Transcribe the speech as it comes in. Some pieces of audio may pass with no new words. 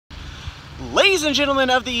Ladies and gentlemen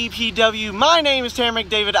of the EPW, my name is Tamara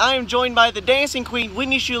McDavid. I am joined by the dancing queen,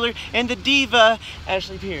 Whitney Schuler, and the diva,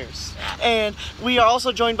 Ashley Pierce. And we are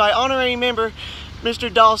also joined by honorary member,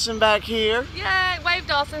 Mr. Dawson back here. Yay, wave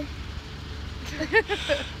Dawson.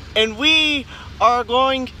 And we are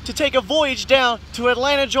going to take a voyage down to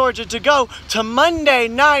Atlanta, Georgia to go to Monday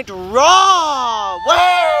Night Raw. Woo!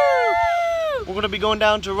 We're going to be going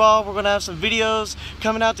down to Raw. We're going to have some videos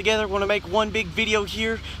coming out together. We're going to make one big video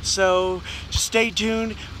here. So just stay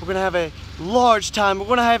tuned. We're going to have a large time. We're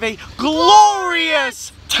going to have a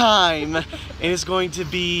glorious time. And it's going to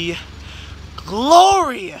be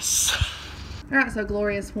glorious. Alright, so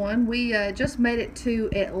glorious one. We just made it to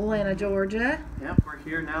Atlanta, Georgia. Yep, we're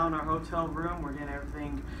here now in our hotel room. We're getting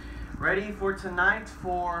everything ready for tonight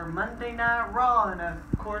for Monday Night Raw. And of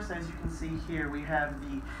course, as you can see here, we have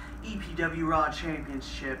the EPW Raw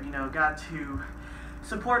Championship. You know, got to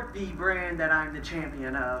support the brand that I'm the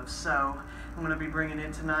champion of. So I'm going to be bringing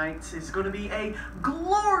in tonight. It's going to be a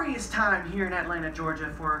glorious time here in Atlanta,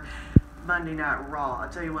 Georgia for Monday Night Raw. I'll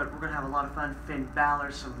tell you what, we're going to have a lot of fun. Finn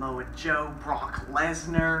Balor, Samoa Joe, Brock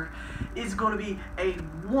Lesnar. It's going to be a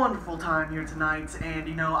wonderful time here tonight. And,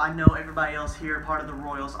 you know, I know everybody else here, part of the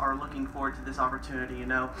Royals, are looking forward to this opportunity, you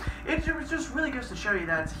know. It just really goes to show you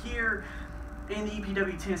that here in the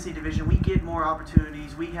EPW Tennessee division, we get more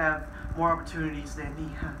opportunities. We have more opportunities than the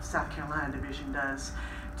South Carolina division does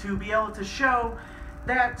to be able to show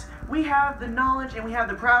that we have the knowledge and we have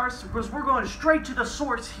the prowess, because we're going straight to the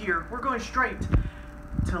source here. We're going straight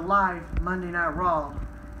to live Monday Night Raw.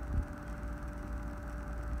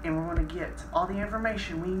 And we're going to get all the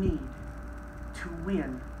information we need to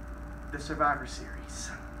win the Survivor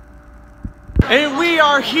Series. And we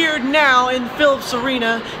are here now in Phillips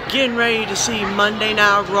Arena, getting ready to see Monday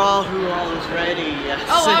Night Raw. Who all is ready?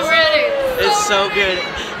 Oh, I'm ready. It's so good.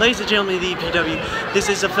 Ladies and gentlemen of the EPW, this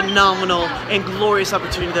is a phenomenal and glorious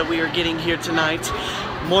opportunity that we are getting here tonight.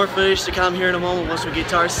 More footage to come here in a moment once we get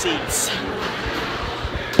to our seats.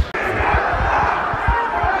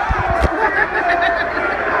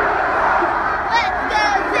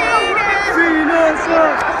 Let's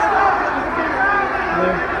go, Cena!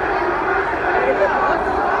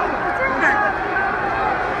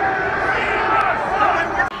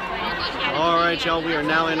 Alright, y'all, we are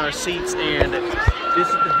now in our seats, and this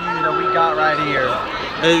is the view that we got right here.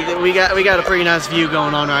 We got a pretty nice view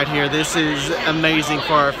going on right here. This is amazing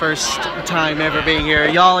for our first time ever being here.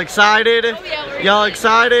 Y'all excited? Oh, yeah, y'all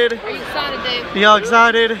excited? Are you excited, Dave? Y'all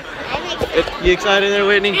excited? You excited there,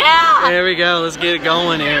 Whitney? Yeah! There we go. Let's get it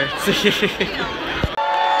going here.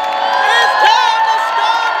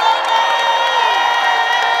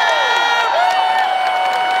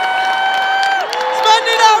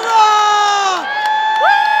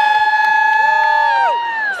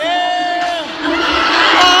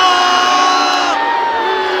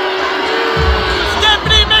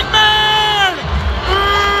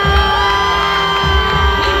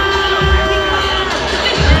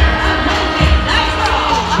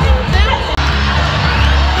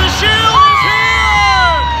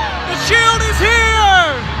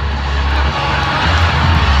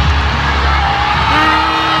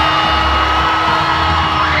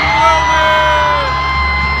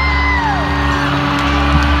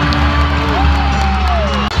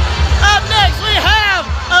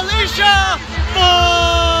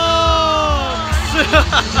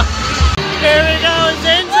 Here we go, it's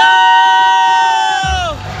Enzo!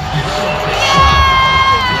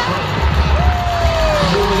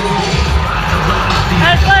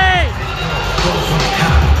 Ashley!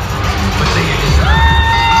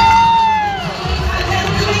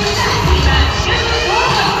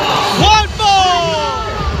 One more!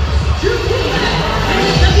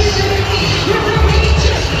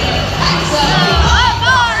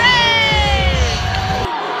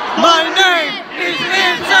 My name is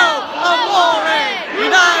Enzo!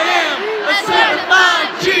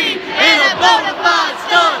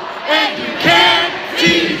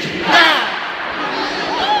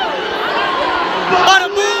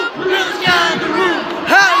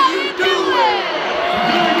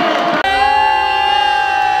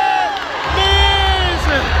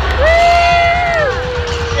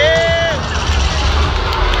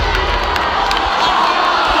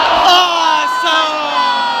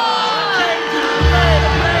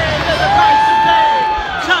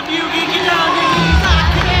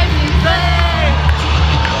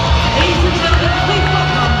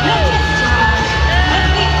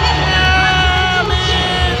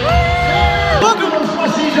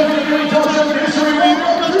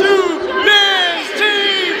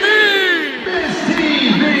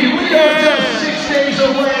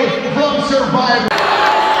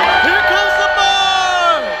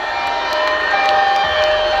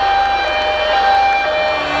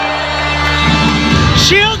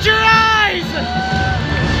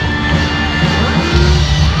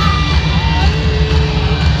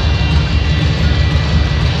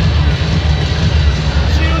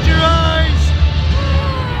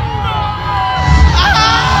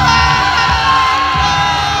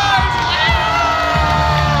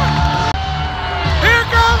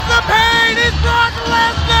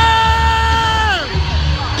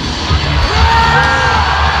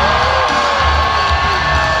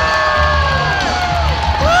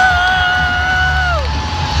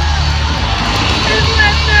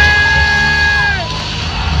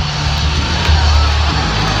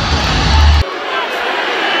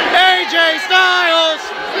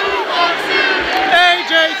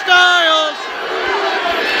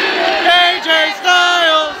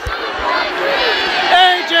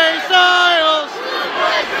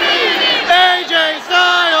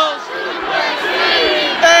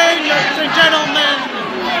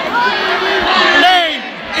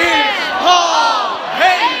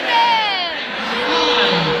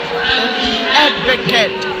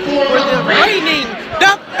 ticket for the reigning,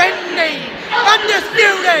 defending,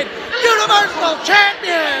 undisputed Universal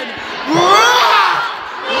Champion, Brock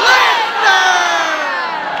Lesnar!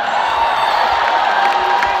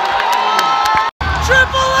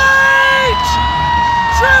 Triple H!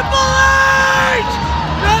 Triple H!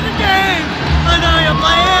 Another game! I know you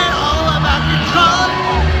play it all about control.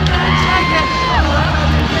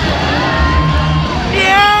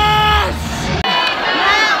 Yes!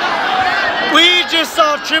 We just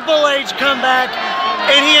saw Triple H come back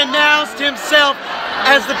and he announced himself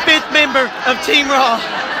as the 5th member of Team Raw.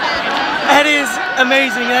 That is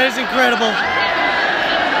amazing. That is incredible.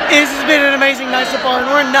 This has been an amazing night so far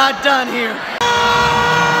and we're not done here.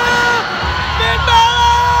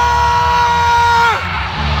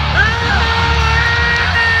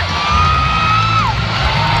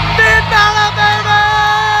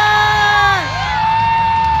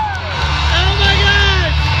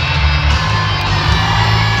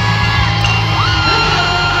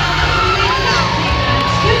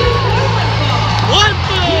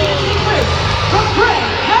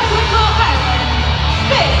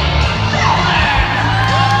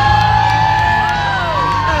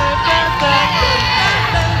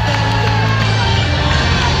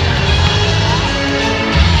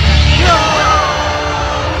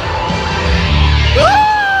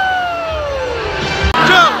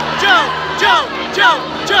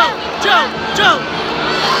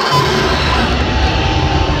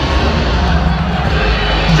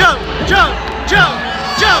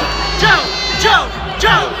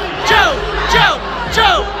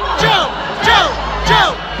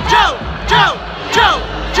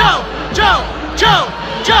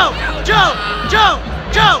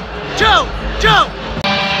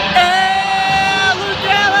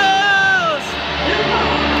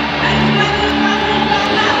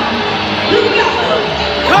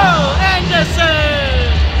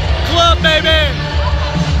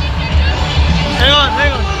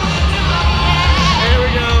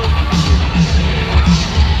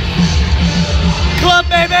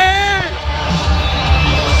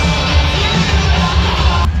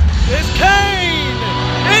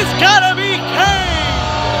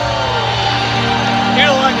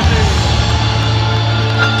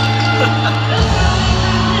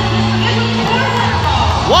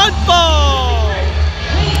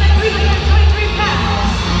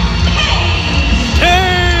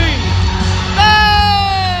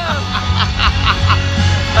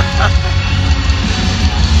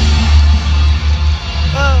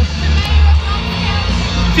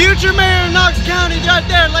 Future Mayor of Knox County, right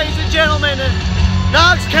there, ladies and gentlemen.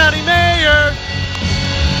 Knox County Mayor.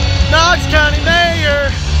 Knox County Mayor.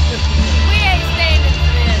 We ain't standing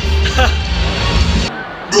for this.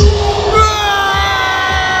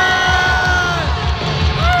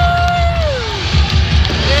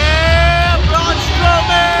 Yeah, Braun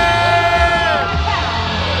Strowman.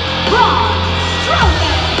 Braun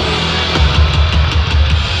Strowman.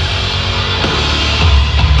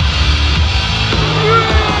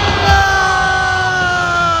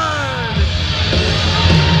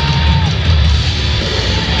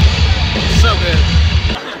 So good.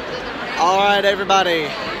 All right, everybody.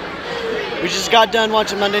 We just got done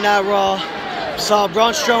watching Monday Night Raw. Saw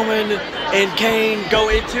Braun Strowman and Kane go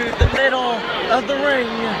into the middle of the ring.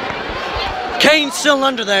 Kane's still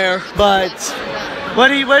under there, but what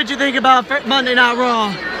did you think about Monday Night Raw?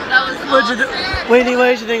 That was awesome. Whitney, what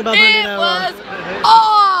did you think about Monday Night Raw? It was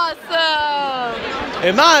awesome.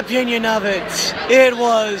 In my opinion of it, it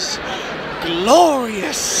was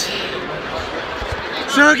glorious.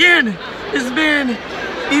 So again, this has been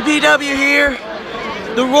EPW here.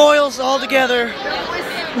 The Royals all together.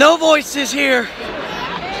 No voices here.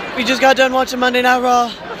 We just got done watching Monday Night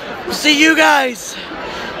Raw. We'll see you guys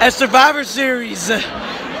at Survivor Series.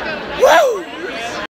 Woo!